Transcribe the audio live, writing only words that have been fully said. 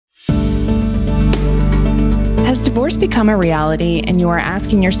divorce become a reality and you are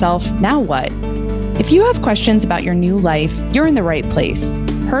asking yourself, now what? If you have questions about your new life, you're in the right place.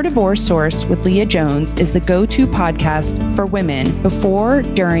 Her Divorce Source with Leah Jones is the go-to podcast for women before,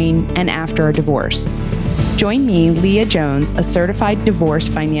 during, and after a divorce. Join me, Leah Jones, a certified divorce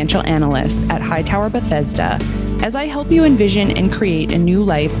financial analyst at Hightower Bethesda, as I help you envision and create a new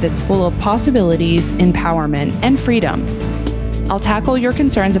life that's full of possibilities, empowerment, and freedom. I'll tackle your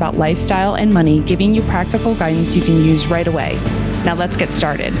concerns about lifestyle and money, giving you practical guidance you can use right away. Now let's get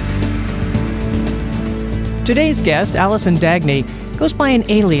started. Today's guest, Allison Dagny, goes by an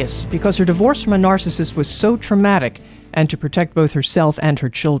alias because her divorce from a narcissist was so traumatic and to protect both herself and her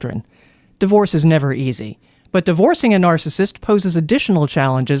children. Divorce is never easy, but divorcing a narcissist poses additional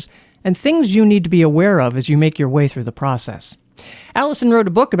challenges and things you need to be aware of as you make your way through the process. Allison wrote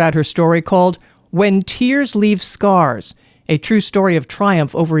a book about her story called When Tears Leave Scars, a true story of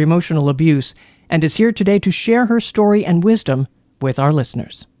triumph over emotional abuse, and is here today to share her story and wisdom with our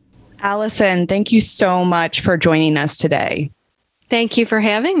listeners. Allison, thank you so much for joining us today. Thank you for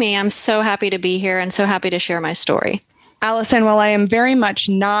having me. I'm so happy to be here and so happy to share my story. Allison, while I am very much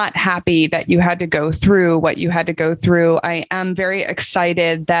not happy that you had to go through what you had to go through, I am very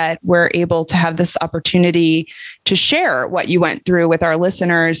excited that we're able to have this opportunity to share what you went through with our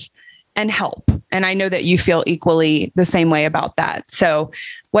listeners and help. And I know that you feel equally the same way about that. So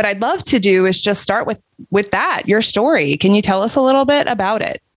what I'd love to do is just start with that, your story. Can you tell us a little bit about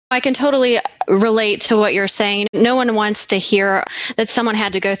it? I can totally relate to what you're saying. No one wants to hear that someone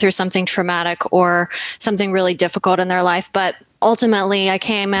had to go through something traumatic or something really difficult in their life. But ultimately, I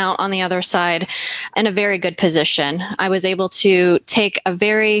came out on the other side in a very good position. I was able to take a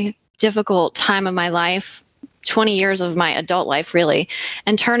very difficult time of my life, 20 years of my adult life, really,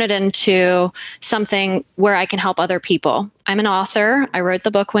 and turn it into something where I can help other people. I'm an author. I wrote the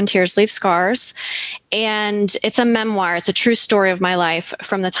book When Tears Leave Scars, and it's a memoir. It's a true story of my life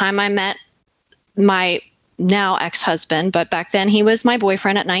from the time I met my now ex-husband, but back then he was my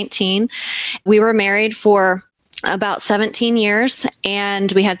boyfriend at 19. We were married for about 17 years,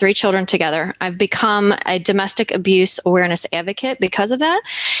 and we had 3 children together. I've become a domestic abuse awareness advocate because of that.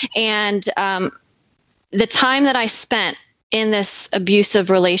 And the time that I spent in this abusive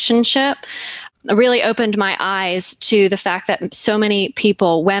relationship really opened my eyes to the fact that so many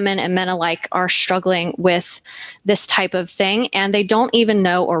people, women and men alike, are struggling with this type of thing, and they don't even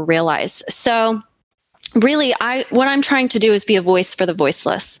know or realize. So really, what I'm trying to do is be a voice for the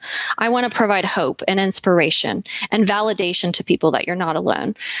voiceless. I want to provide hope and inspiration and validation to people that you're not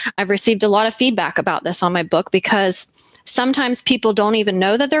alone. I've received a lot of feedback about this on my book because sometimes people don't even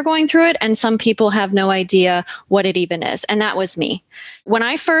know that they're going through it, and some people have no idea what it even is. And that was me. When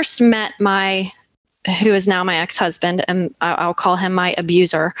I first met who is now my ex-husband, and I'll call him my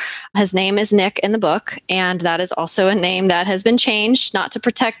abuser. His name is Nick in the book, and that is also a name that has been changed, not to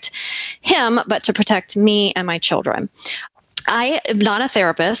protect him, but to protect me and my children. I am not a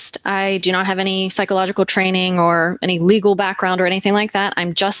therapist. I do not have any psychological training or any legal background or anything like that.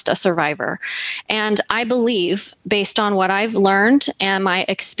 I'm just a survivor. And I believe, based on what I've learned and my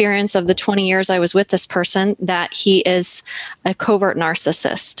experience of the 20 years I was with this person, that he is a covert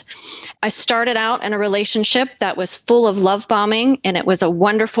narcissist. I started out in a relationship that was full of love bombing, and it was a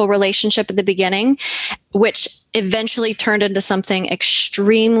wonderful relationship at the beginning, which eventually turned into something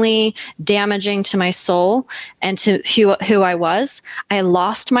extremely damaging to my soul and to who I was. I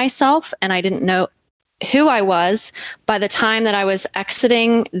lost myself, and I didn't know who I was. By the time that I was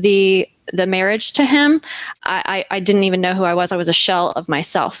exiting the marriage to him, I didn't even know who I was. I was a shell of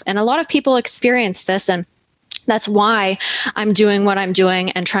myself. And a lot of people experience this, and that's why I'm doing what I'm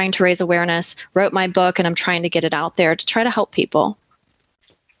doing and trying to raise awareness, wrote my book, and I'm trying to get it out there to try to help people.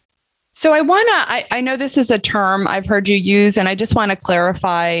 So I know this is a term I've heard you use, and I just want to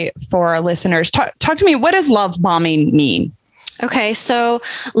clarify for our listeners. Talk to me, what does love bombing mean? Okay, so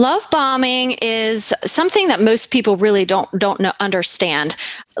love bombing is something that most people really don't understand.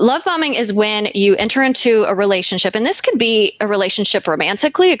 Love bombing is when you enter into a relationship, and this could be a relationship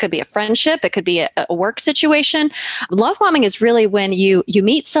romantically, it could be a friendship, it could be a work situation. Love bombing is really when you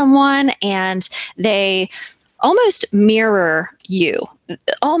meet someone and they almost mirror you.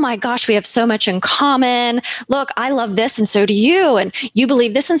 Oh my gosh, we have so much in common. Look, I love this and so do you. And you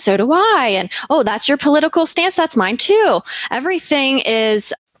believe this and so do I. And oh, that's your political stance. That's mine too. Everything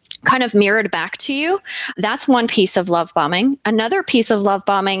is kind of mirrored back to you. That's one piece of love bombing. Another piece of love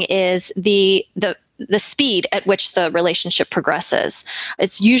bombing is the speed at which the relationship progresses.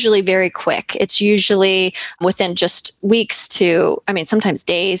 It's usually very quick. It's usually within just weeks to, sometimes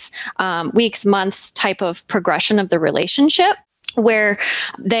days, weeks, months type of progression of the relationship. where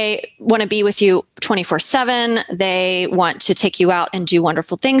they want to be with you 24/7. They want to take you out and do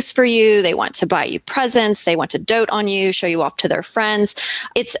wonderful things for you. They want to buy you presents. They want to dote on you, show you off to their friends.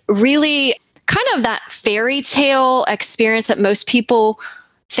 It's really kind of that fairy tale experience that most people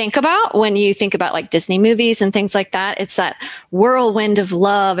think about when you think about like Disney movies and things like that. It's that whirlwind of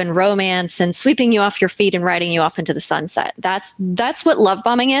love and romance and sweeping you off your feet and riding you off into the sunset. That's what love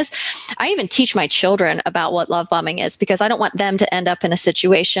bombing is. I even teach my children about what love bombing is because I don't want them to end up in a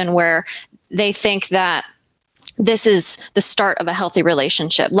situation where they think that this is the start of a healthy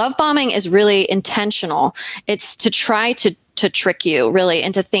relationship. Love bombing is really intentional. It's to try to trick you really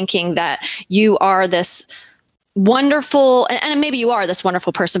into thinking that you are this wonderful, and maybe you are this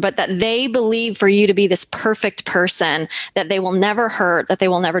wonderful person, but that they believe for you to be this perfect person that they will never hurt, that they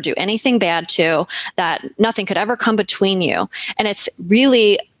will never do anything bad to, that nothing could ever come between you. And it's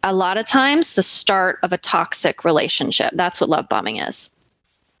really a lot of times the start of a toxic relationship. That's what love bombing is.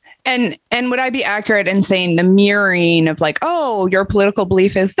 And would I be accurate in saying the mirroring of like, oh, your political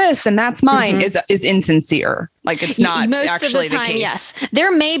belief is this and that's mine is insincere? Like it's not most actually of the time, the case. yes.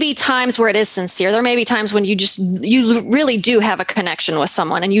 There may be times where it is sincere. There may be times when you really do have a connection with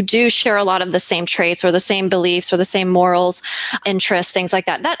someone and you do share a lot of the same traits or the same beliefs or the same morals, interests, things like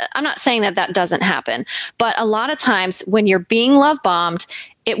that. I'm not saying that doesn't happen, but a lot of times when you're being love bombed,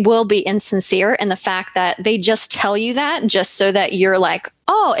 it will be insincere in the fact that they just tell you that just so that you're like,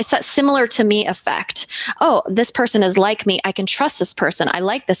 oh, it's that similar to me effect. Oh, this person is like me. I can trust this person. I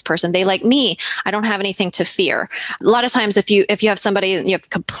like this person. They like me. I don't have anything to fear. A lot of times if you have somebody, you have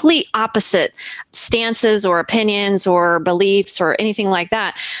complete opposite stances or opinions or beliefs or anything like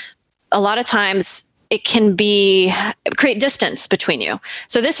that, a lot of times it can create distance between you.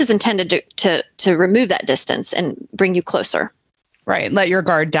 So this is intended to remove that distance and bring you closer. Right. Let your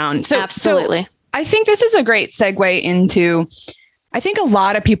guard down. So absolutely. So I think this is a great segue into, I think a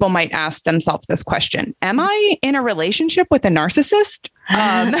lot of people might ask themselves this question. Am I in a relationship with a narcissist?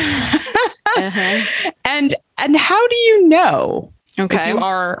 And how do you know if you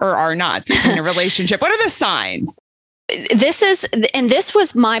are or are not in a relationship? What are the signs? This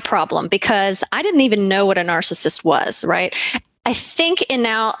was my problem because I didn't even know what a narcissist was, right? I think in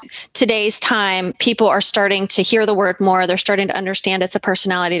now today's time, people are starting to hear the word more. They're starting to understand it's a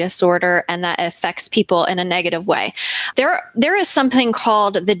personality disorder and that it affects people in a negative way. There is something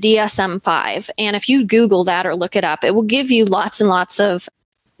called the DSM-5. And if you Google that or look it up, it will give you lots and lots of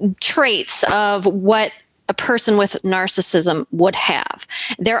traits of what a person with narcissism would have.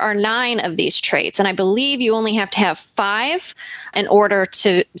 There are 9 of these traits, and I believe you only have to have 5 in order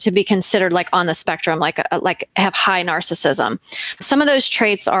to be considered like on the spectrum, like have high narcissism. Some of those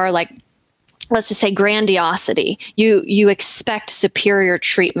traits are like, let's just say grandiosity. You expect superior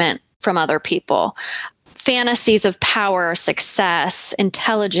treatment from other people. Fantasies of power, success,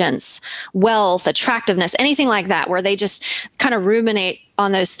 intelligence, wealth, attractiveness, anything like that, where they just kind of ruminate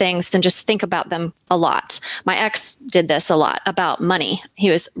on those things and just think about them a lot. My ex did this a lot about money.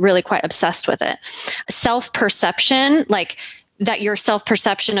 He was really quite obsessed with it. Self-perception, like that your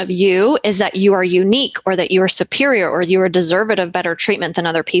self-perception of you is that you are unique or that you are superior or you are deserving of better treatment than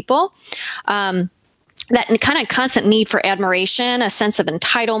other people. That kind of constant need for admiration, a sense of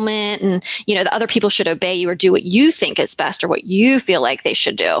entitlement, and the other people should obey you or do what you think is best or what you feel like they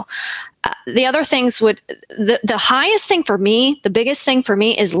should do. The other things the highest thing for me, the biggest thing for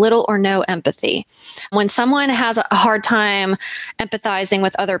me is little or no empathy. When someone has a hard time empathizing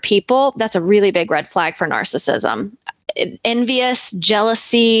with other people, that's a really big red flag for narcissism. Envious,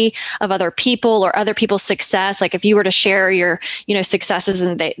 jealousy of other people or other people's success. Like if you were to share your, successes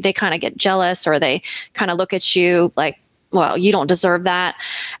and they kind of get jealous or they kind of look at you like, well, you don't deserve that.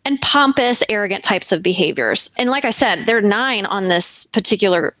 And pompous, arrogant types of behaviors. And like I said, there are 9 on this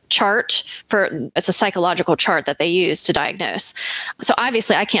particular chart it's a psychological chart that they use to diagnose. So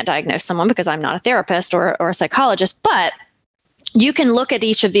obviously I can't diagnose someone because I'm not a therapist or a psychologist, but you can look at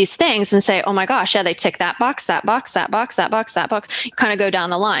each of these things and say, oh my gosh, yeah, they tick that box, that box, that box, that box, that box, you kind of go down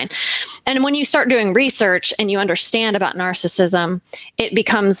the line. And when you start doing research and you understand about narcissism, it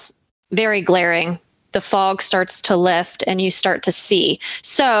becomes very glaring. The fog starts to lift and you start to see.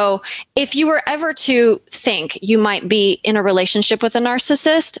 So if you were ever to think you might be in a relationship with a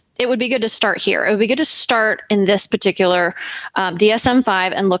narcissist, it would be good to start here. It would be good to start in this particular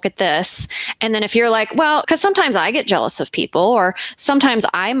DSM-5 and look at this. And then if you're like, well, because sometimes I get jealous of people or sometimes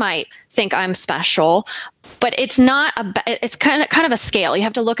I might think I'm special, but it's not, it's kind of a scale. You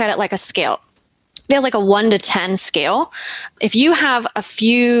have to look at it like a scale. They have like a 1 to 10 scale. If you have a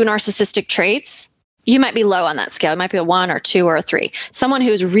few narcissistic traits, you might be low on that scale. It might be a 1 or 2 or a 3. Someone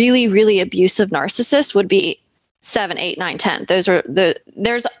who's really, really abusive narcissist would be 7, 8, 9, 10. There's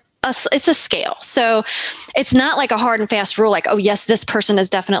it's a scale. So it's not like a hard and fast rule, like, oh yes, this person is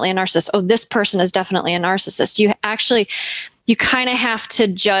definitely a narcissist. Oh, this person is definitely a narcissist. You kind of have to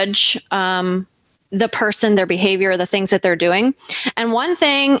judge the person, their behavior, the things that they're doing. And one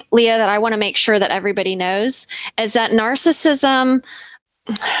thing, Leah, that I want to make sure that everybody knows is that narcissism,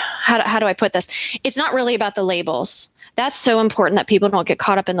 how do I put this? It's not really about the labels. That's so important that people don't get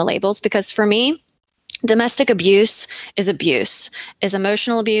caught up in the labels, because for me, domestic abuse, is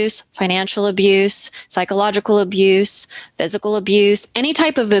emotional abuse, financial abuse, psychological abuse, physical abuse, any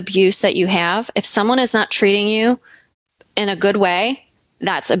type of abuse that you have. If someone is not treating you in a good way,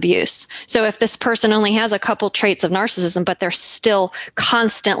 that's abuse. So if this person only has a couple traits of narcissism, but they're still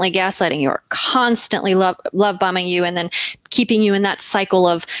constantly gaslighting you or constantly love bombing you, and then keeping you in that cycle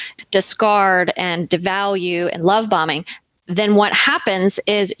of discard and devalue and love bombing, then what happens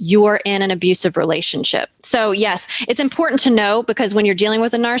is you're in an abusive relationship. So yes, it's important to know, because when you're dealing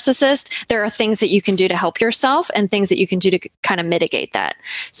with a narcissist, there are things that you can do to help yourself and things that you can do to kind of mitigate that.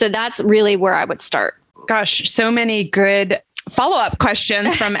 So that's really where I would start. Gosh, so many good follow-up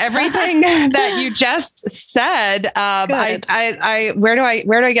questions from everything that you just said. Where do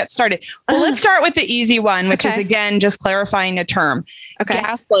I get started? Well, let's start with the easy one, which is, again, just clarifying a term. Okay.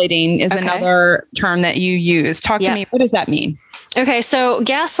 Gaslighting is another term that you use. Talk to me. What does that mean? Okay. So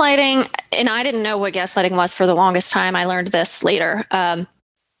gaslighting, and I didn't know what gaslighting was for the longest time. I learned this later.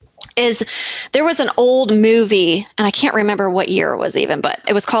 Is there was an old movie, and I can't remember what year it was even, but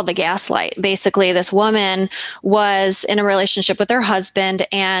it was called The Gaslight. Basically, this woman was in a relationship with her husband,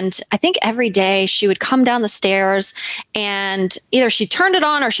 and I think every day she would come down the stairs, and either she turned it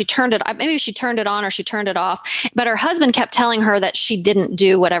on or maybe she turned it on or she turned it off, but her husband kept telling her that she didn't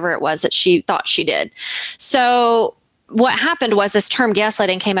do whatever it was that she thought she did. So what happened was this term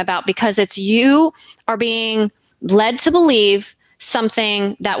gaslighting came about because it's you are being led to believe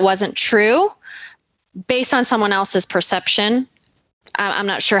something that wasn't true based on someone else's perception. I'm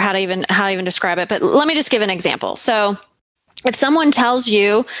not sure how to even describe it, but let me just give an example. So if someone tells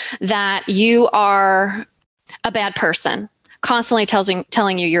you that you are a bad person, constantly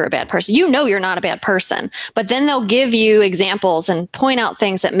telling you you're a bad person, you know you're not a bad person, but then they'll give you examples and point out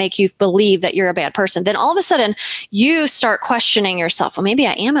things that make you believe that you're a bad person. Then all of a sudden you start questioning yourself. Well, maybe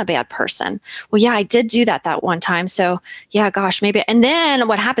I am a bad person. Well, yeah, I did do that one time. So yeah, gosh, maybe. And then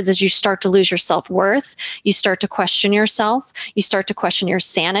what happens is you start to lose your self-worth. You start to question yourself. You start to question your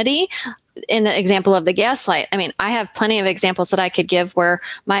sanity. In the example of the gaslight, I mean, I have plenty of examples that I could give where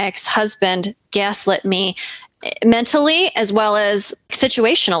my ex-husband gaslit me mentally as well as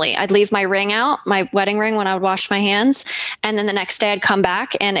situationally. I'd leave my ring out, my wedding ring, when I would wash my hands. And then the next day I'd come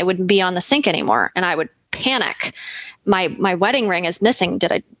back and it wouldn't be on the sink anymore. And I would panic. My wedding ring is missing.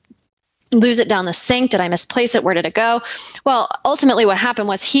 Did I lose it down the sink? Did I misplace it? Where did it go? Well, ultimately what happened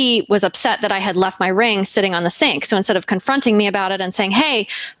was he was upset that I had left my ring sitting on the sink. So instead of confronting me about it and saying, hey,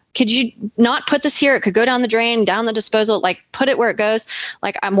 could you not put this here? It could go down the drain, down the disposal, like put it where it goes.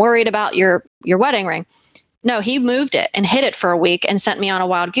 Like, I'm worried about your wedding ring. No, he moved it and hid it for a week and sent me on a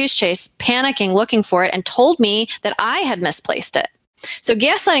wild goose chase, panicking, looking for it, and told me that I had misplaced it. So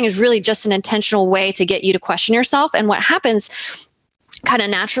gaslighting is really just an intentional way to get you to question yourself. And what happens kind of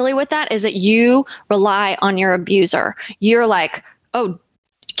naturally with that is that you rely on your abuser. You're like, oh,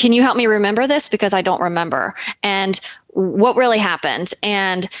 can you help me remember this? Because I don't remember. And what really happened?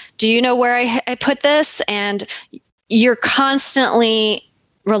 And do you know where I put this? And you're constantly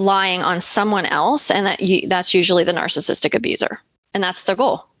relying on someone else, and that's usually the narcissistic abuser, and that's their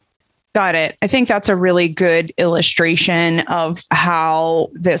goal. Got it. I think that's a really good illustration of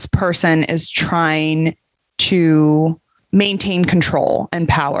how this person is trying to maintain control and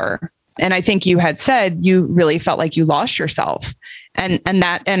power. And I think you had said you really felt like you lost yourself, and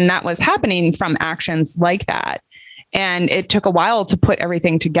that was happening from actions like that. And it took a while to put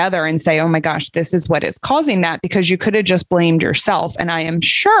everything together and say, oh my gosh, this is what is causing that, because you could have just blamed yourself. And I am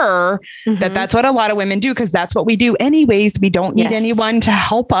sure that that's what a lot of women do, because that's what we do anyways. We don't need anyone to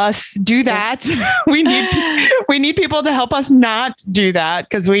help us do that. Yes. we need people to help us not do that,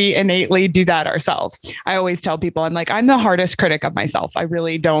 because we innately do that ourselves. I always tell people, I'm like, I'm the hardest critic of myself. I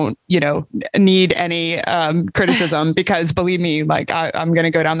really don't, need any criticism, because believe me, like I'm going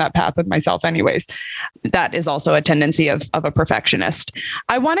to go down that path with myself anyways. That is also a tendency of a perfectionist.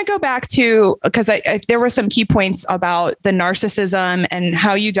 I want to go back to, because there were some key points about the narcissism and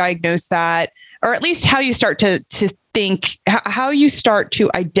how you diagnose that, or at least how you start to think, how you start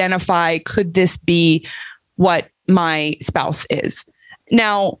to identify, could this be what my spouse is?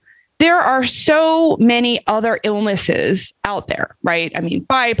 Now, there are so many other illnesses out there, right? I mean,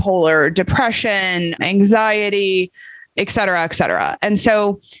 bipolar, depression, anxiety, et cetera, et cetera. And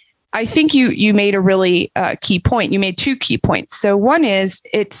so I think you made a really key point. You made two key points. So one is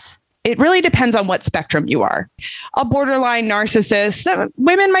it really depends on what spectrum you are. A borderline narcissist,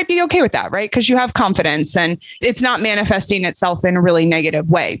 women might be okay with that, right? Because you have confidence and it's not manifesting itself in a really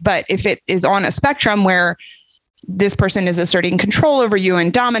negative way. But if it is on a spectrum where this person is asserting control over you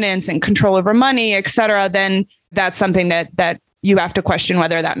and dominance and control over money, et cetera, then that's something that you have to question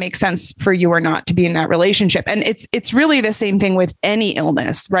whether that makes sense for you or not to be in that relationship. And it's really the same thing with any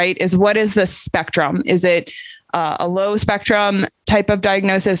illness, right? Is what is the spectrum? Is it a low spectrum type of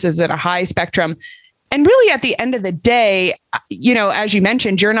diagnosis? Is it a high spectrum? And really at the end of the day, as you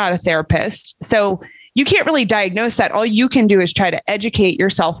mentioned, you're not a therapist. So you can't really diagnose that. All you can do is try to educate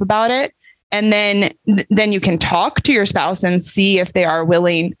yourself about it. And then you can talk to your spouse and see if they are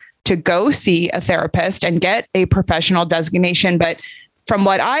willing to go see a therapist and get a professional designation. But from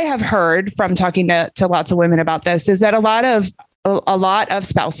what I have heard from talking to lots of women about this is that a lot of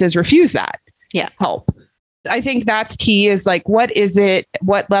spouses refuse that help. I think that's key is like, what is it?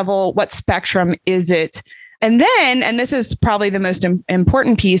 What level, what spectrum is it? And then, and this is probably the most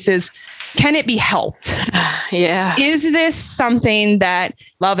important piece is, can it be helped? Yeah. Is this something that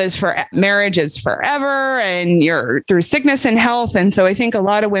marriage is forever and you're through sickness and health? And so I think a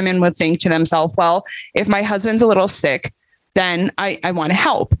lot of women would think to themselves, well, if my husband's a little sick, then I want to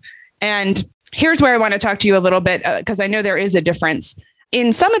help. And here's where I want to talk to you a little bit, because I know there is a difference.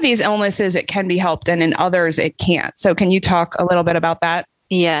 In some of these illnesses, it can be helped, and in others, it can't. So can you talk a little bit about that?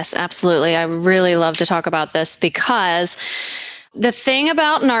 Yes, absolutely. I really love to talk about this because the thing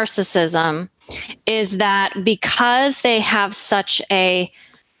about narcissism is that because they have such a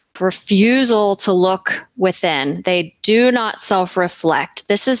refusal to look within, they do not self-reflect.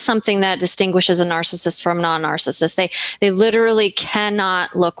 This is something that distinguishes a narcissist from non-narcissists. They literally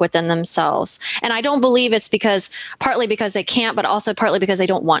cannot look within themselves. And I don't believe it's partly because they can't, but also partly because they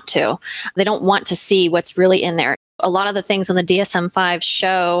don't want to. They don't want to see what's really in there. A lot of the things on the DSM-5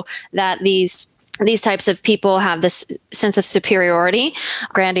 show that these types of people have this sense of superiority,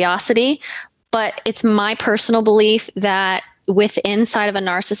 grandiosity, but it's my personal belief that inside of a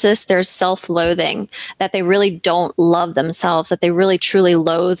narcissist, there's self-loathing, that they really don't love themselves, that they really truly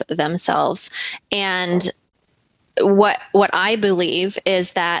loathe themselves. And what I believe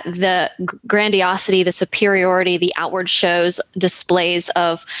is that the grandiosity, the superiority, the outward displays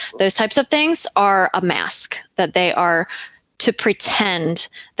of those types of things are a mask, that they are to pretend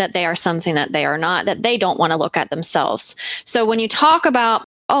that they are something that they are not, that they don't want to look at themselves. So when you talk about,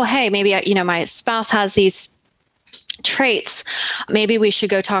 oh, hey, maybe my spouse has these traits, maybe we should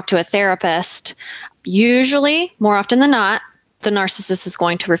go talk to a therapist. Usually, more often than not, the narcissist is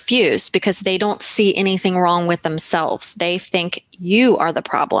going to refuse because they don't see anything wrong with themselves. They think you are the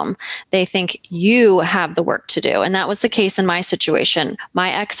problem. They think you have the work to do. And that was the case in my situation.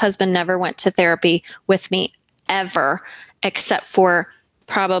 My ex-husband never went to therapy with me ever, except for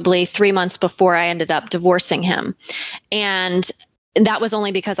probably 3 months before I ended up divorcing him. And that was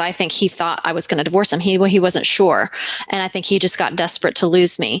only because I think he thought I was going to divorce him. He wasn't sure. And I think he just got desperate to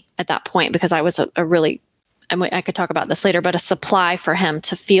lose me at that point because I was I could talk about this later, but a supply for him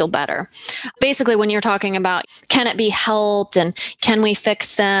to feel better. Basically, when you're talking about, can it be helped and can we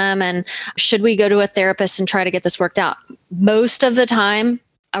fix them? And should we go to a therapist and try to get this worked out? Most of the time,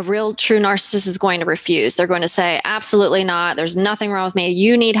 a real true narcissist is going to refuse. They're going to say, absolutely not. There's nothing wrong with me.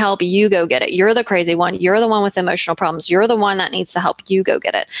 You need help. You go get it. You're the crazy one. You're the one with emotional problems. You're the one that needs the help. You go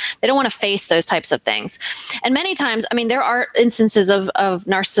get it. They don't want to face those types of things. And many times, there are instances of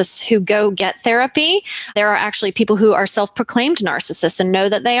narcissists who go get therapy. There are actually people who are self-proclaimed narcissists and know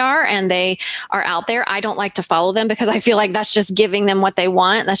that they are, and they are out there. I don't like to follow them because I feel like that's just giving them what they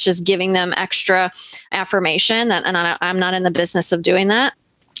want. That's just giving them extra affirmation. And I'm not in the business of doing that.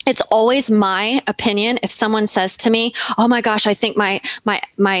 It's always my opinion. If someone says to me, oh my gosh, I think my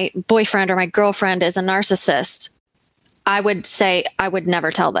boyfriend or my girlfriend is a narcissist, I would say, I would never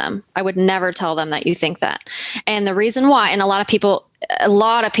tell them. I would never tell them that you think that. And the reason why, and a lot of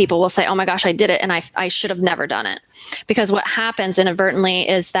people will say, oh my gosh, I did it. And I should have never done it. Because what happens inadvertently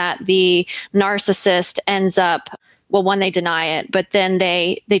is that the narcissist ends up, well, one, they deny it, but then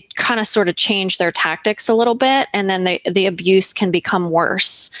they kind of sort of change their tactics a little bit, and then the abuse can become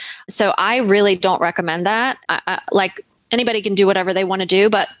worse. So I really don't recommend that. Like anybody can do whatever they want to do,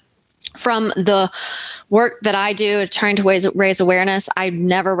 but from the work that I do, trying to raise awareness, I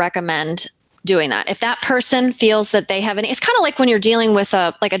never recommend doing that. If that person feels that they have it's kind of like when you're dealing with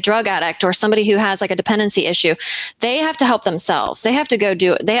a drug addict or somebody who has like a dependency issue, they have to help themselves. They have to go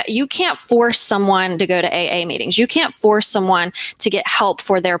do it. You can't force someone to go to AA meetings. You can't force someone to get help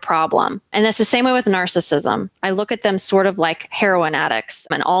for their problem. And that's the same way with narcissism. I look at them sort of like heroin addicts,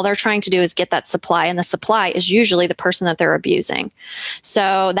 and all they're trying to do is get that supply, and the supply is usually the person that they're abusing.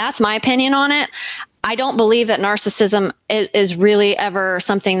 So that's my opinion on it. I don't believe that narcissism is really ever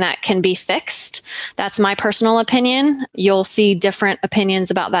something that can be fixed. That's my personal opinion. You'll see different opinions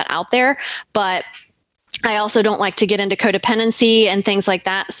about that out there, but I also don't like to get into codependency and things like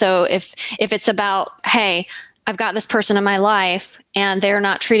that. So if it's about, hey, I've got this person in my life and they're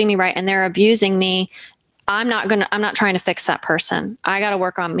not treating me right and they're abusing me, I'm not trying to fix that person. I got to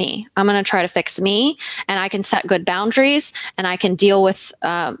work on me. I'm going to try to fix me, and I can set good boundaries, and I can deal with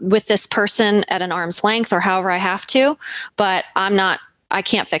this person at an arm's length or however I have to, but I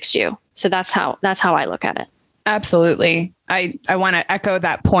can't fix you. So that's how I look at it. Absolutely. I want to echo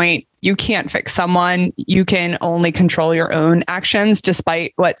that point. You can't fix someone. You can only control your own actions,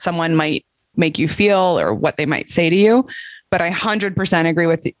 despite what someone might make you feel or what they might say to you. But I 100% agree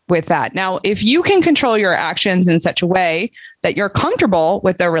with that. Now, if you can control your actions in such a way that you're comfortable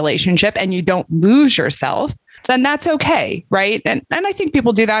with the relationship and you don't lose yourself, then that's okay, right? And I think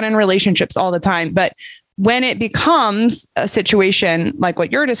people do that in relationships all the time. But when it becomes a situation like what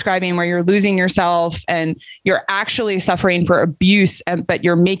you're describing, where you're losing yourself and you're actually suffering for abuse, but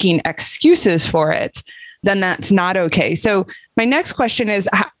you're making excuses for it, then that's not okay. So my next question is,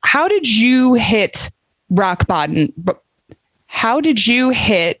 how did you hit rock bottom? How did you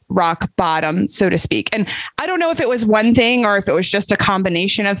hit rock bottom, so to speak? And I don't know if it was one thing or if it was just a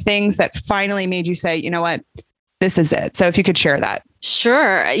combination of things that finally made you say, you know what, this is it. So if you could share that.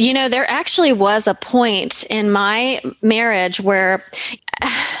 Sure. There actually was a point in my marriage where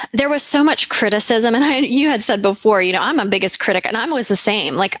there was so much criticism. And you had said before, I'm a biggest critic, and I was the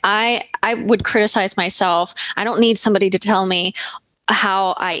same. Like I would criticize myself. I don't need somebody to tell me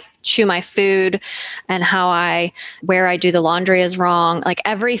how I chew my food and where I do the laundry is wrong. Like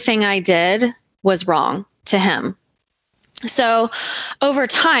everything I did was wrong to him. So over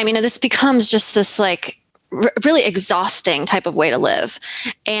time, this becomes just this like really exhausting type of way to live.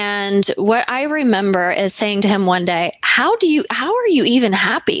 And what I remember is saying to him one day, how are you even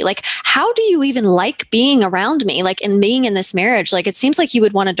happy? Like, how do you even like being around me? Like, in being in this marriage, like, it seems like you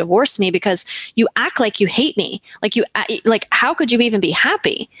would want to divorce me because you act like you hate me. Like, how could you even be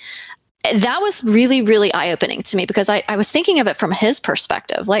happy? That was really, really eye-opening to me because I was thinking of it from his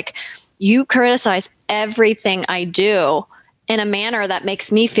perspective. Like, you criticize everything I do in a manner that makes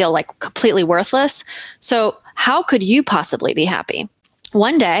me feel like completely worthless. So how could you possibly be happy?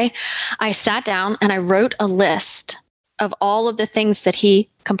 One day I sat down and I wrote a list of all of the things that he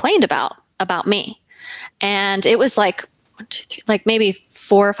complained about me. And it was like, 1, 2, 3, like maybe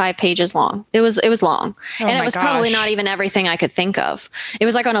 4 or 5 pages long. It was long. And it was probably not even everything I could think of. It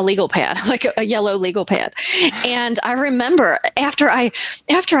was like on a legal pad, like a yellow legal pad. And I remember after I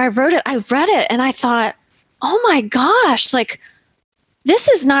wrote it, I read it and I thought, oh my gosh, like, this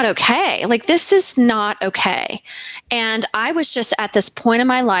is not okay. Like, this is not okay. And I was just at this point in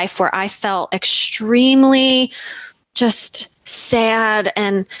my life where I felt extremely just sad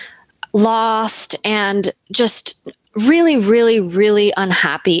and lost and just really, really, really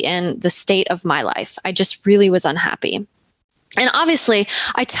unhappy in the state of my life. I just really was unhappy. And obviously,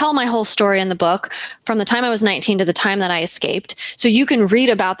 I tell my whole story in the book from the time I was 19 to the time that I escaped. So you can read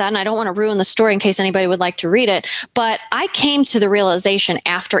about that. And I don't want to ruin the story in case anybody would like to read it. But I came to the realization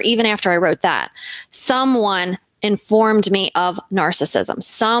even after I wrote that, someone informed me of narcissism.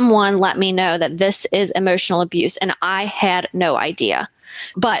 Someone let me know that this is emotional abuse. And I had no idea.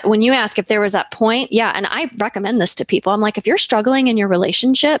 But when you ask if there was that point, yeah. And I recommend this to people. I'm like, if you're struggling in your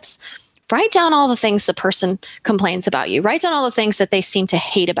relationships, write down all the things the person complains about you. Write down all the things that they seem to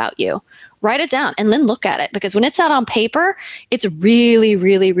hate about you. Write it down and then look at it, because when it's out on paper, it's really,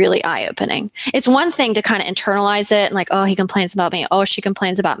 really, really eye-opening. It's one thing to kind of internalize it and like, oh, he complains about me. Oh, she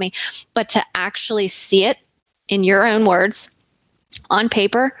complains about me. But to actually see it in your own words on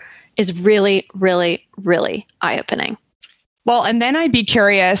paper is really, really, really eye-opening. Well, and then I'd be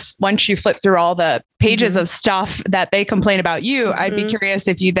curious, once you flip through all the pages of stuff that they complain about you, I'd be curious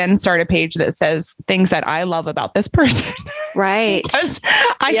if you then start a page that says things that I love about this person. Right. Because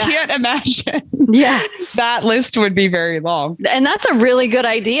I can't imagine. Yeah. That list would be very long. And that's a really good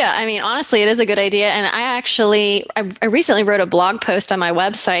idea. I mean, honestly, it is a good idea. And I recently wrote a blog post on my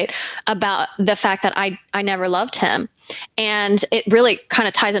website about the fact that I never loved him. And it really kind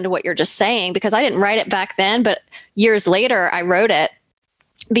of ties into what you're just saying, because I didn't write it back then, but years later I wrote it.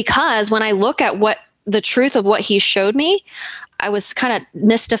 because when I look at what the truth of what he showed me, I was kind of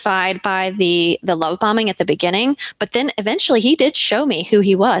mystified by the love bombing at the beginning, but then eventually he did show me who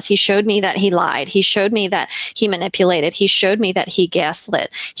he was. He showed me that he lied. He showed me that he manipulated. He showed me that he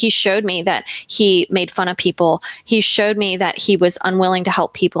gaslit. He showed me that he made fun of people. He showed me that he was unwilling to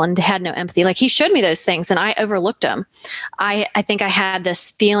help people and had no empathy. Like, he showed me those things and I overlooked them. I think I had this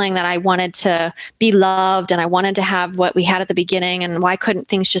feeling that I wanted to be loved and I wanted to have what we had at the beginning, and why couldn't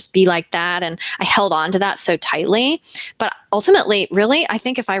things just be like that? And I held on to that so tightly. But ultimately, really, I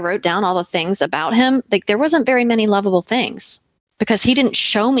think if I wrote down all the things about him, like, there wasn't very many lovable things, because he didn't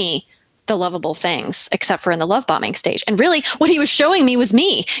show me the lovable things except for in the love bombing stage. And really what he was showing me was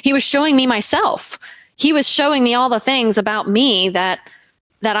me. He was showing me myself. He was showing me all the things about me that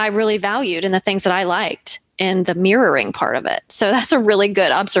I really valued and the things that I liked, in the mirroring part of it. So that's a really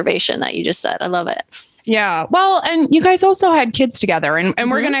good observation that you just said. I love it. Yeah. Well, and you guys also had kids together,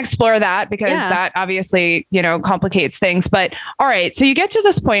 and we're going to explore that, because that obviously, complicates things. But all right. So you get to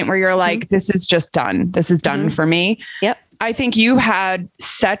this point where you're like, this is just done. This is done for me. Yep. I think you had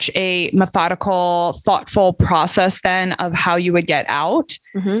such a methodical, thoughtful process then of how you would get out.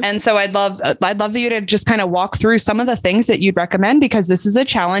 And so I'd love you to just kind of walk through some of the things that you'd recommend, because this is a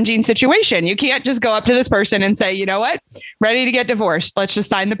challenging situation. You can't just go up to this person and say, you know what, ready to get divorced. Let's just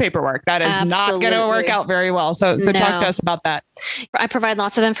sign the paperwork. That is not going to work out very well. So talk to us about that. I provide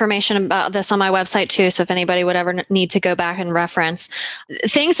lots of information about this on my website too. So if anybody would ever need to go back and reference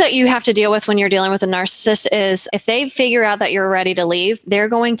things that you have to deal with when you're dealing with a narcissist, is if they figure out that you're ready to leave, they're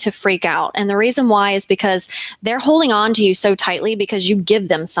going to freak out. And the reason why is because they're holding on to you so tightly because you give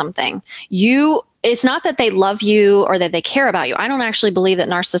them something. It's not that they love you or that they care about you. I don't actually believe that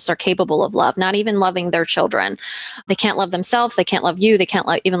narcissists are capable of love, not even loving their children. They can't love themselves. They can't love you. They can't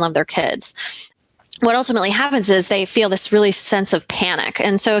even love their kids. What ultimately happens is they feel this really sense of panic.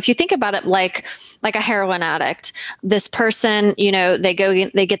 And so if you think about it like a heroin addict, this person, they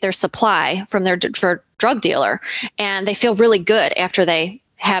get their supply from their drug dealer, and they feel really good after they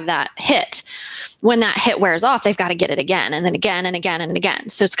have that hit. When that hit wears off, they've got to get it again, and then again and again and again.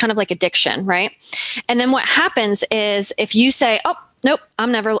 So it's kind of like addiction, right? And then what happens is if you say, oh, nope,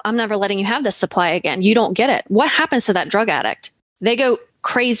 I'm never letting you have this supply again, you don't get it. What happens to that drug addict? They go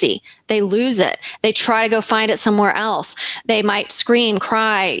crazy. They lose it. They try to go find it somewhere else. They might scream,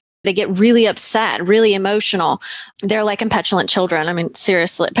 cry. They get really upset, really emotional. They're like petulant children. I mean,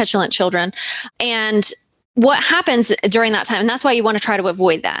 seriously, petulant children. And what happens during that time, and that's why you want to try to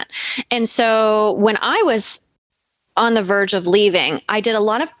avoid that. And so when I was on the verge of leaving, I did a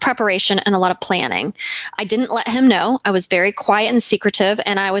lot of preparation and a lot of planning. I didn't let him know. I was very quiet and secretive,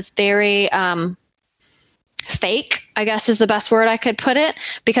 and I was very fake, I guess is the best word I could put it,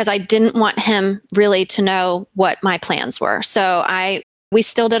 because I didn't want him really to know what my plans were. So we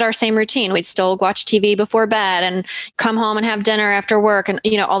still did our same routine. We'd still watch TV before bed and come home and have dinner after work and,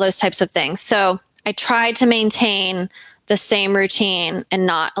 all those types of things. So I tried to maintain the same routine and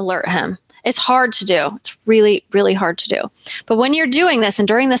not alert him. It's hard to do. It's really, really hard to do. But when you're doing this and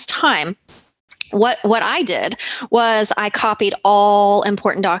during this time, what I did was I copied all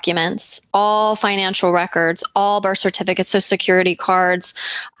important documents, all financial records, all birth certificates, social security cards.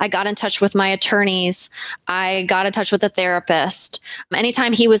 I got in touch with my attorneys. I got in touch with a therapist.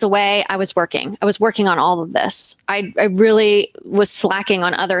 Anytime he was away, I was working. I was working on all of this. I really was slacking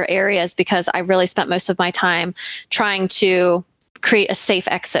on other areas because I really spent most of my time trying to create a safe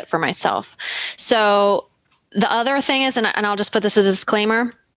exit for myself. So the other thing is, and I'll just put this as a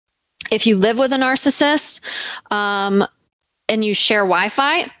disclaimer, if you live with a narcissist and you share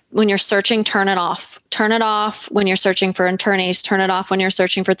Wi-Fi, when you're searching, turn it off. Turn it off when you're searching for attorneys. Turn it off when you're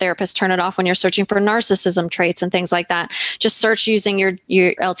searching for therapists. Turn it off when you're searching for narcissism traits and things like that. Just search using your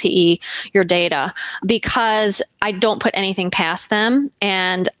LTE, your data, because I don't put anything past them.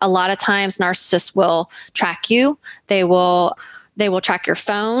 And a lot of times narcissists will track you. They will track your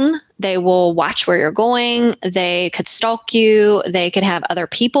phone. They will watch where you're going. They could stalk you. They could have other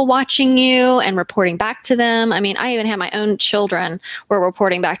people watching you and reporting back to them. I mean, I even have my own children were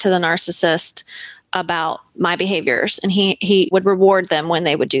reporting back to the narcissist about my behaviors, and he would reward them when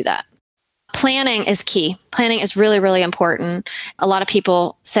they would do that. Planning is key. Planning is really, really important. A lot of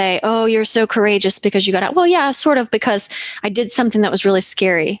people say, oh, you're so courageous because you got out. Well, yeah, sort of, because I did something that was really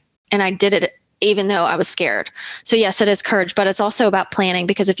scary, and I did it even though I was scared. So yes, it is courage, but it's also about planning,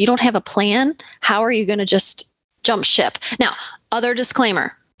 because if you don't have a plan, how are you going to just jump ship? Now, other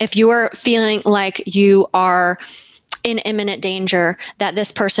disclaimer, if you are feeling like you are in imminent danger, that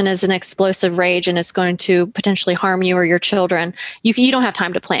this person is an explosive rage and is going to potentially harm you or your children, you don't have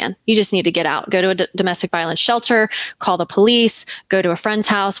time to plan. You just need to get out, go to a domestic violence shelter, call the police, go to a friend's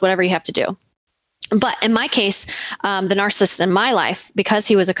house, whatever you have to do. But in my case, the narcissist in my life, because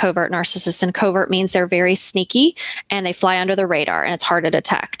he was a covert narcissist, and covert means they're very sneaky and they fly under the radar and it's hard to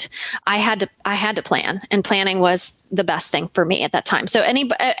detect. I had to plan, and planning was the best thing for me at that time. So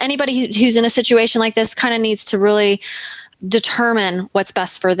anybody who's in a situation like this kind of needs to really determine what's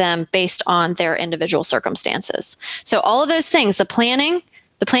best for them based on their individual circumstances. So all of those things, the planning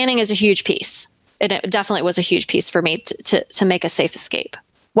is a huge piece. It definitely was a huge piece for me to make a safe escape.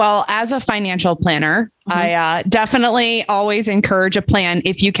 Well, as a financial planner, I definitely always encourage a plan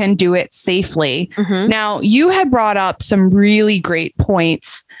if you can do it safely. Now, you had brought up some really great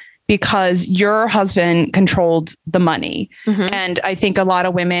points because your husband controlled the money. And I think a lot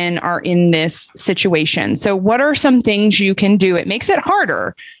of women are in this situation. So what are some things you can do? It makes it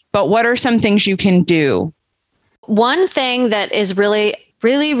harder, but what are some things you can do? One thing that is really,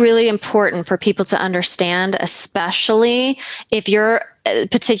 really, really important for people to understand, especially if your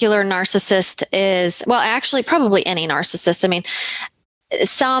particular narcissist is, well, actually, probably any narcissist. I mean,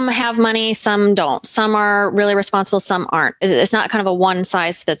 some have money, some don't. Some are really responsible, some aren't. It's not kind of a one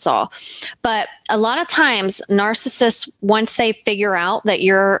size fits all. But a lot of times, narcissists, once they figure out that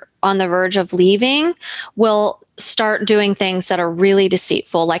you're on the verge of leaving, will start doing things that are really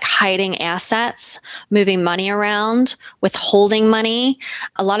deceitful, like hiding assets, moving money around, withholding money.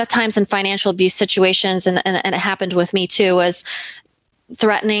 A lot of times in financial abuse situations, and it happened with me too, was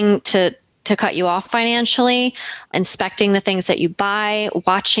threatening to cut you off financially, inspecting the things that you buy,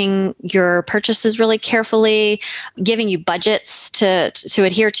 watching your purchases really carefully, giving you budgets to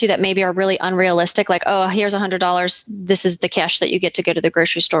adhere to that maybe are really unrealistic. Like, oh, here's $100. This is the cash that you get to go to the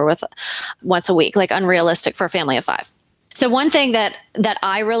grocery store with once a week, like unrealistic for a family of 5. So one thing that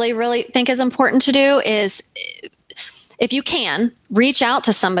I really, really think is important to do is, if you can, reach out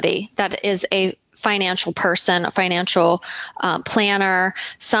to somebody that is a financial person, a financial planner,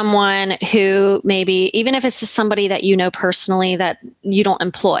 someone who maybe, even if it's just somebody that you know personally that you don't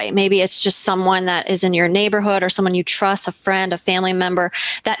employ, maybe it's just someone that is in your neighborhood or someone you trust, a friend, a family member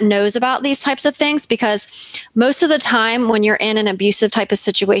that knows about these types of things. Because most of the time when you're in an abusive type of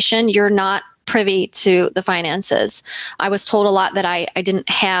situation, you're not privy to the finances. I was told a lot that I didn't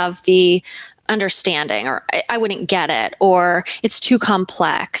have the understanding, or I wouldn't get it, or it's too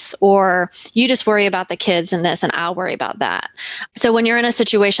complex, or you just worry about the kids and this and I'll worry about that. So when you're in a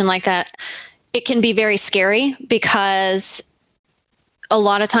situation like that, it can be very scary, because a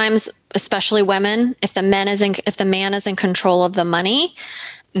lot of times, especially women, if the man is in control of the money,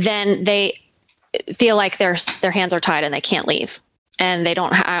 then they feel like their hands are tied and they can't leave. And they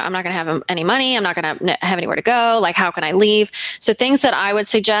don't, I'm not going to have any money. I'm not going to have anywhere to go. Like, how can I leave? So things that I would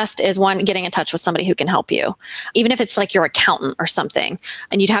suggest is, one, getting in touch with somebody who can help you, even if it's like your accountant or something.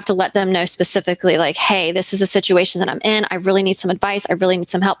 And you'd have to let them know specifically, like, hey, this is a situation that I'm in. I really need some advice. I really need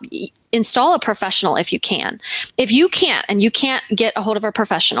some help. Install a professional if you can. If you can't, and you can't get a hold of a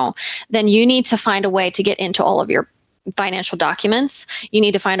professional, then you need to find a way to get into all of your financial documents. You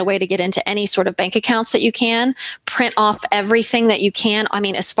need to find a way to get into any sort of bank accounts that you can, print off everything that you can. I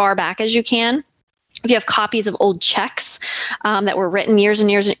mean, as far back as you can. If you have copies of old checks that were written years and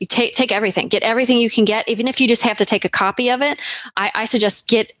years, take everything, get everything you can get. Even if you just have to take a copy of it, I suggest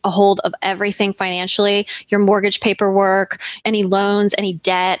get a hold of everything financially, your mortgage paperwork, any loans, any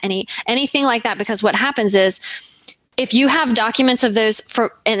debt, anything like that. Because what happens is, if you have documents of those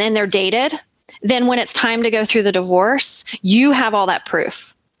and they're dated, then when it's time to go through the divorce, you have all that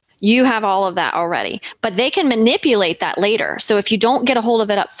proof. You have all of that already, but they can manipulate that later. So if you don't get a hold of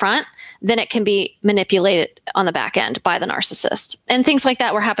it up front, then it can be manipulated on the back end by the narcissist. And things like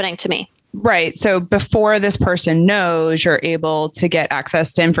that were happening to me. Right. So before this person knows, you're able to get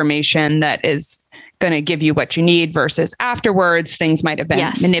access to information that is going to give you what you need, versus afterwards, things might have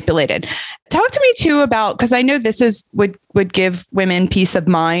been manipulated. Talk to me too about, because I know this would give women peace of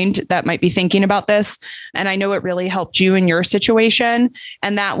mind that might be thinking about this. And I know it really helped you in your situation.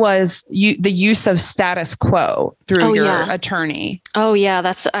 And that was the use of status quo through your attorney. Oh yeah.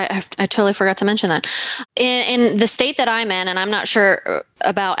 I totally forgot to mention that. In the state that I'm in, and I'm not sure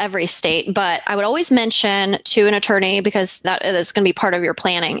about every state, but I would always mention to an attorney, because that is going to be part of your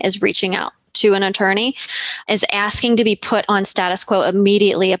planning, is reaching out to an attorney, is asking to be put on status quo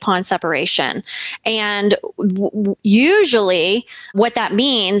immediately upon separation. And usually what that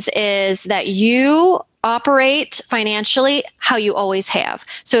means is that you operate financially how you always have.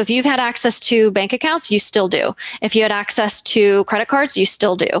 So if you've had access to bank accounts, you still do. If you had access to credit cards, you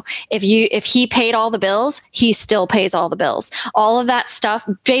still do. If he paid all the bills, he still pays all the bills. All of that stuff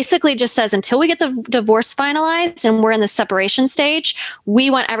basically just says until we get the divorce finalized and we're in the separation stage,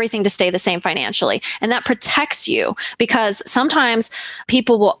 we want everything to stay the same financially. And that protects you, because sometimes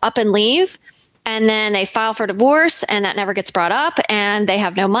people will up and leave, and then they file for divorce and that never gets brought up, and they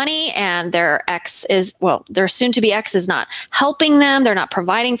have no money, and their soon to be ex is not helping them. They're not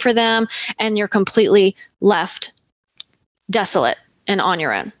providing for them, and you're completely left desolate and on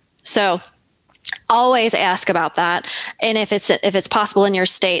your own. So always ask about that. And if it's possible in your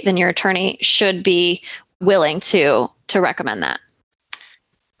state, then your attorney should be willing to recommend that.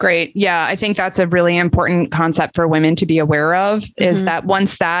 Great. Yeah, I think that's a really important concept for women to be aware of, is that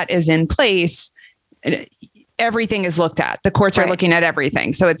once that is in place, everything is looked at. The courts are looking at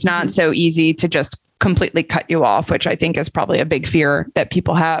everything. So it's not so easy to just completely cut you off, which I think is probably a big fear that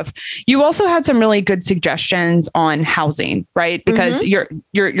people have. You also had some really good suggestions on housing, right? Because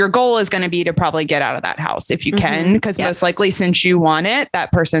your goal is going to be to probably get out of that house if you can, because most likely since you want it,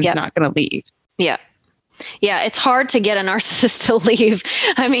 that person's not going to leave. Yeah. Yeah, it's hard to get a narcissist to leave.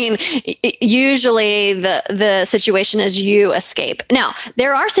 I mean, usually the situation is you escape. Now,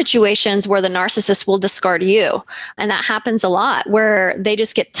 there are situations where the narcissist will discard you, and that happens a lot, where they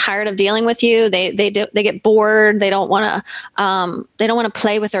just get tired of dealing with you. They get bored. They don't want to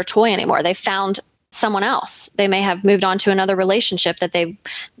play with their toy anymore. They found someone else. They may have moved on to another relationship that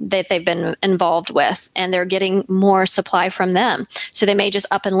they've been involved with, and they're getting more supply from them. So they may just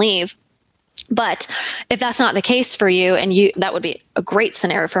up and leave. But if that's not the case for you, and that would be a great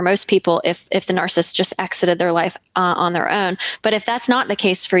scenario for most people if the narcissist just exited their life on their own. But if that's not the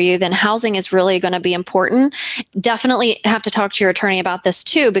case for you, then housing is really going to be important. Definitely have to talk to your attorney about this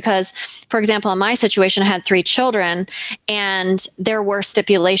too, because, for example, in my situation, I had 3 children, and there were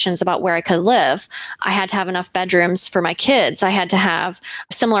stipulations about where I could live. I had to have enough bedrooms for my kids. I had to have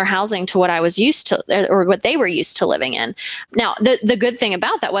similar housing to what I was used to, or what they were used to living in. Now, the good thing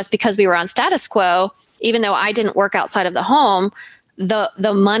about that was, because we were on status quo, even though I didn't work outside of the home,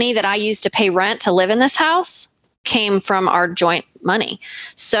 the money that I used to pay rent to live in this house came from our joint money.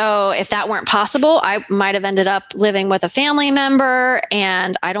 So if that weren't possible, I might have ended up living with a family member,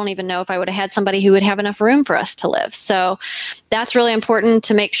 and I don't even know if I would have had somebody who would have enough room for us to live. So that's really important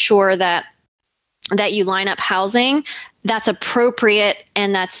to make sure that you line up housing that's appropriate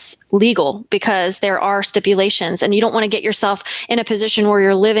and that's legal, because there are stipulations, and you don't want to get yourself in a position where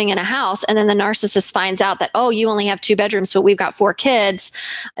you're living in a house and then the narcissist finds out that, oh, you only have 2 bedrooms, but we've got 4 kids.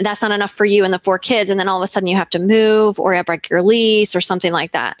 And that's not enough for you and the 4 kids. And then all of a sudden you have to move, or you break your lease or something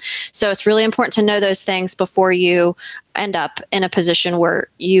like that. So it's really important to know those things before you end up in a position where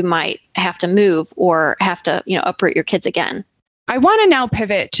you might have to move or have to, uproot your kids again. I want to now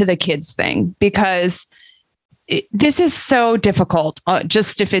pivot to the kids thing, because this is so difficult,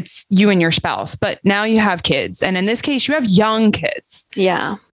 just if it's you and your spouse, but now you have kids. And in this case, you have young kids.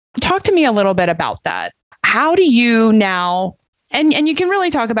 Yeah. Talk to me a little bit about that. How do you now, and you can really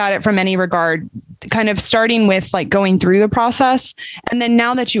talk about it from any regard, kind of starting with like going through the process. And then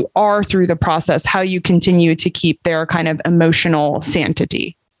now that you are through the process, how you continue to keep their kind of emotional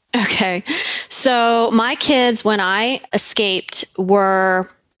sanity. Okay. So my kids, when I escaped,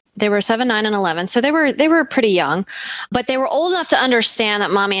 they were 7, 9, and 11. So they were pretty young, but they were old enough to understand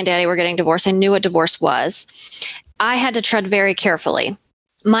that mommy and daddy were getting divorced. I knew what divorce was. I had to tread very carefully.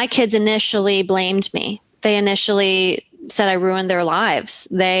 My kids initially blamed me. They initially said I ruined their lives.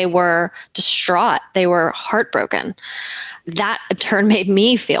 They were distraught. They were heartbroken. That in turn made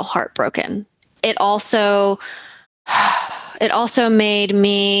me feel heartbroken. It also made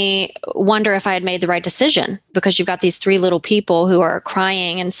me wonder if I had made the right decision, because you've got these 3 little people who are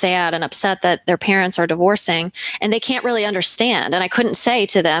crying and sad and upset that their parents are divorcing, and they can't really understand. And I couldn't say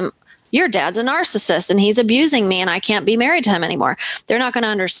to them, your dad's a narcissist and he's abusing me and I can't be married to him anymore. They're not going to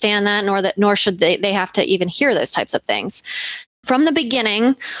understand that, nor should they have to even hear those types of things. From the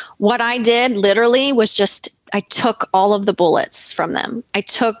beginning, what I did literally was I took all of the bullets from them. I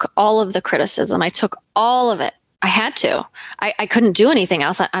took all of the criticism. I took all of it. I had to. I couldn't do anything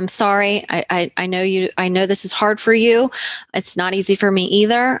else. I'm sorry. I know you. I know this is hard for you. It's not easy for me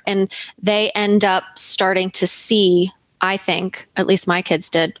either. And they end up starting to see, I think, at least my kids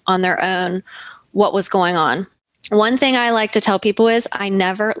did on their own, what was going on. One thing I like to tell people is I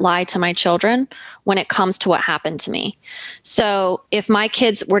never lie to my children when it comes to what happened to me. So if my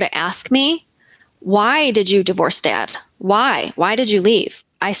kids were to ask me, why did you divorce dad? Why? Why did you leave?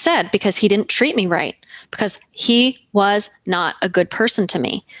 I said, because he didn't treat me right. Because he was not a good person to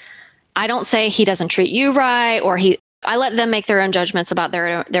me. I don't say he doesn't treat you right, or I let them make their own judgments about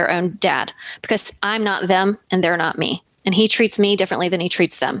their own dad, because I'm not them and they're not me. And he treats me differently than he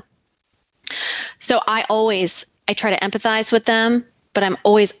treats them. So I try to empathize with them, but I'm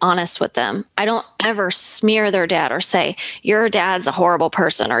always honest with them. I don't ever smear their dad or say, your dad's a horrible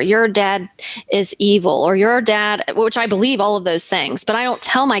person, or your dad is evil, or your dad, which I believe all of those things, but I don't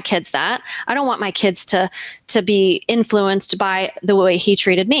tell my kids that. I don't want my kids to be influenced by the way he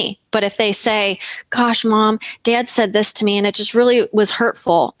treated me. But if they say, gosh, Mom, Dad said this to me and it just really was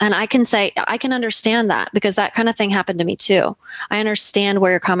hurtful. And I can say, I can understand that, because that kind of thing happened to me too. I understand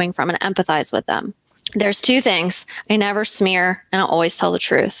where you're coming from and empathize with them. There's two things. I never smear, and I'll always tell the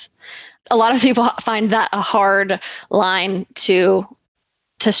truth. A lot of people find that a hard line to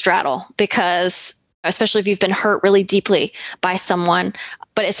straddle, because especially if you've been hurt really deeply by someone,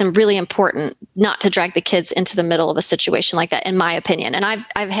 but it's really important not to drag the kids into the middle of a situation like that, in my opinion. And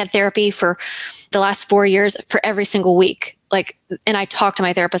I've had therapy for the last 4 years for every single week. And I talk to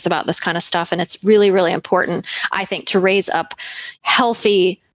my therapist about this kind of stuff. And it's really, really important, I think, to raise up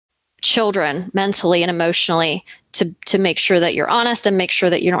healthy children mentally and emotionally, to make sure that you're honest and make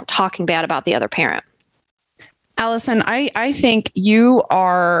sure that you're not talking bad about the other parent. Allison, I think you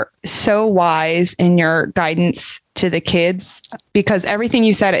are so wise in your guidance to the kids, because everything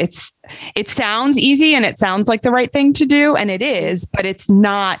you said, it sounds easy and it sounds like the right thing to do, and it is, but it's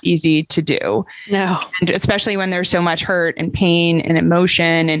not easy to do. No. And especially when there's so much hurt and pain and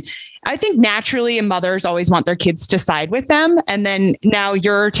emotion. And I think naturally mothers always want their kids to side with them. And then now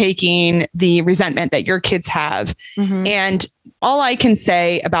you're taking the resentment that your kids have. Mm-hmm. And all I can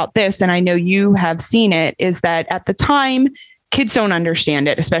say about this, and I know you have seen it, is that at the time, kids don't understand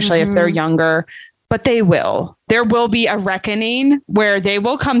it, especially if they're younger, but they will. There will be a reckoning where they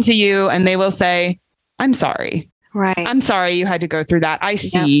will come to you and they will say, I'm sorry. Right. I'm sorry you had to go through that. I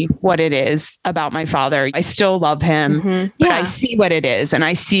see what it is about my father. I still love him, but I see what it is, and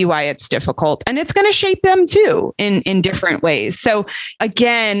I see why it's difficult, and it's going to shape them too in different ways. So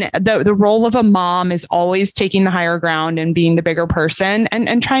again, the role of a mom is always taking the higher ground and being the bigger person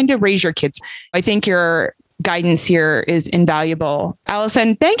and trying to raise your kids. I think your guidance here is invaluable.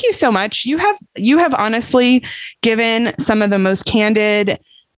 Allison, thank you so much. You have honestly given some of the most candid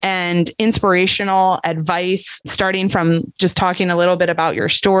and inspirational advice, starting from just talking a little bit about your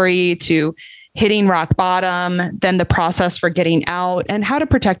story to hitting rock bottom, then the process for getting out and how to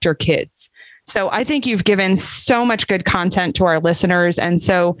protect your kids. So I think you've given so much good content to our listeners. And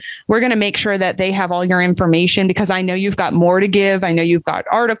so we're going to make sure that they have all your information, because I know you've got more to give. I know you've got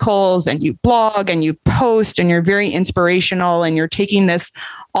articles and you blog and you post and you're very inspirational, and you're taking this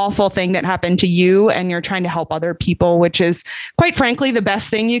awful thing that happened to you and you're trying to help other people, which is quite frankly the best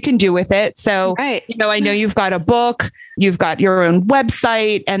thing you can do with it. So, I know you've got a book, you've got your own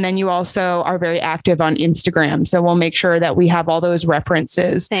website, and then you also are very active on Instagram. So we'll make sure that we have all those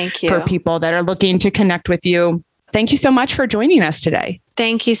references for people that are looking to connect with you. Thank you so much for joining us today.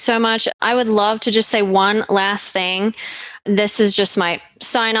 Thank you so much. I would love to just say one last thing. This is just my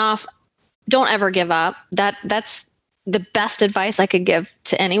sign off. Don't ever give up. That's the best advice I could give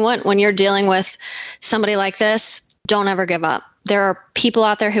to anyone. When you're dealing with somebody like this, don't ever give up. There are people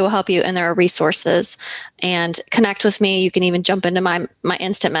out there who will help you, and there are resources. And connect with me. You can even jump into my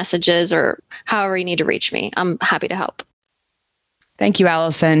instant messages or however you need to reach me. I'm happy to help. Thank you,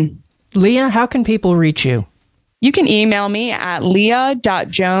 Allison. Leah, how can people reach you? You can email me at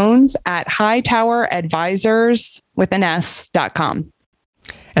leah.jones@hightoweradvisors.com.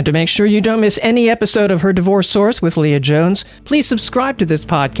 And to make sure you don't miss any episode of Her Divorce Source with Leah Jones, please subscribe to this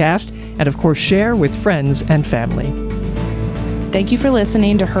podcast and, of course, share with friends and family. Thank you for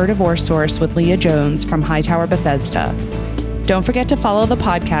listening to Her Divorce Source with Leah Jones from Hightower Bethesda. Don't forget to follow the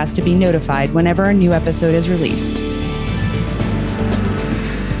podcast to be notified whenever a new episode is released.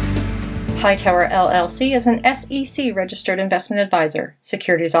 Hightower LLC is an SEC registered investment advisor.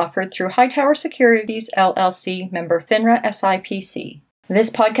 Securities offered through Hightower Securities LLC, member FINRA SIPC. This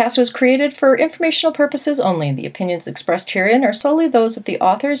podcast was created for informational purposes only. The opinions expressed herein are solely those of the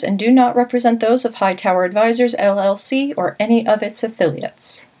authors and do not represent those of Hightower Advisors LLC or any of its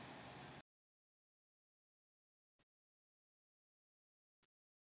affiliates.